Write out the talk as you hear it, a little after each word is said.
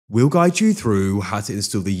We'll guide you through how to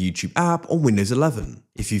install the YouTube app on Windows 11.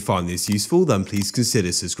 If you find this useful, then please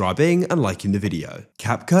consider subscribing and liking the video.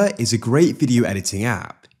 CapCut is a great video editing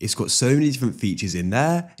app. It's got so many different features in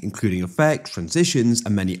there, including effects, transitions,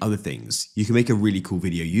 and many other things. You can make a really cool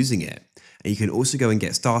video using it. And you can also go and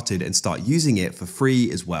get started and start using it for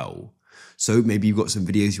free as well. So maybe you've got some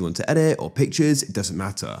videos you want to edit or pictures, it doesn't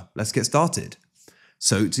matter. Let's get started.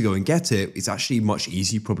 So to go and get it, it's actually much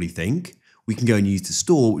easier you probably think. We can go and use the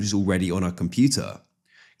store, which is already on our computer.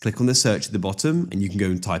 Click on the search at the bottom and you can go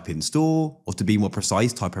and type in store, or to be more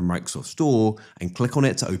precise, type in Microsoft Store and click on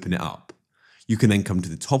it to open it up. You can then come to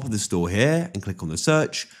the top of the store here and click on the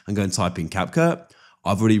search and go and type in CapCut.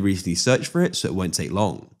 I've already recently searched for it, so it won't take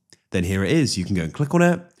long. Then here it is, you can go and click on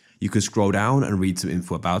it. You can scroll down and read some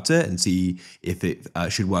info about it and see if it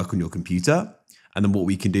should work on your computer. And then what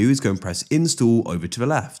we can do is go and press install over to the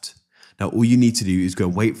left. Now all you need to do is go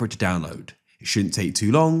and wait for it to download. It shouldn't take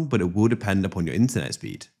too long, but it will depend upon your internet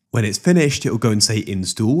speed. When it's finished, it will go and say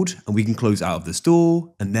installed, and we can close out of the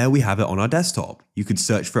store, and there we have it on our desktop. You could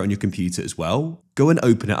search for it on your computer as well. Go and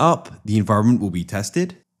open it up, the environment will be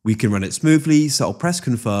tested. We can run it smoothly, so I'll press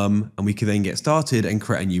confirm, and we can then get started and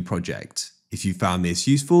create a new project. If you found this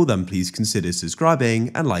useful, then please consider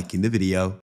subscribing and liking the video.